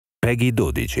Peggy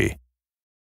 12.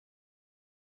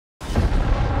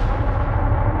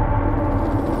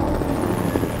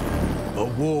 A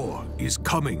war is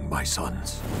coming, my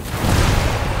sons.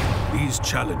 These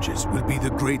challenges will be the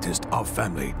greatest our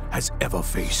family has ever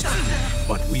faced.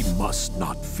 But we must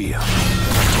not fear.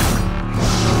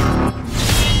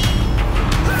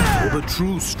 For the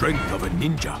true strength of a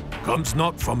ninja comes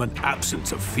not from an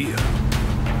absence of fear,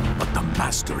 but the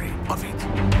mastery of it.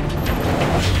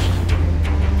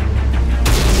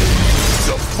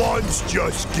 The fun's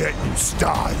just getting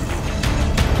started.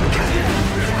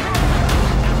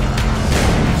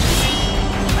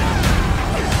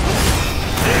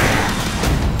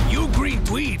 You green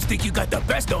dweebs think you got the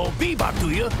best of old Bebop,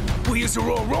 do you? Well,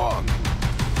 you're all wrong.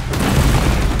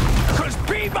 Cause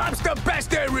Bebop's the best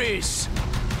there is!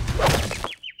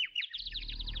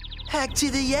 Heck to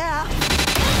the yeah!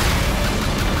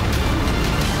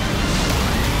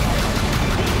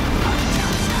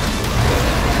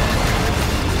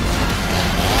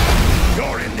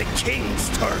 You're in the king's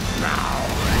turn now.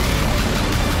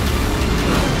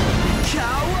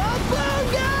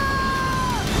 Cowabunga!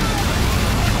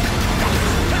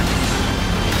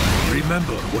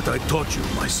 Remember what I taught you,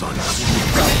 my sons.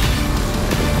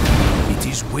 It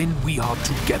is when we are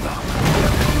together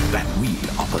that we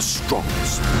are the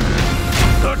strongest.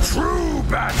 The true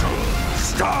battle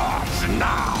starts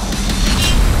now.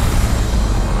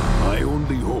 I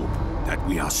only hope that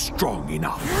we are strong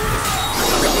enough.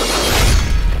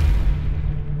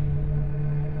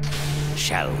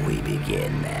 Shall we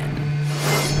begin then?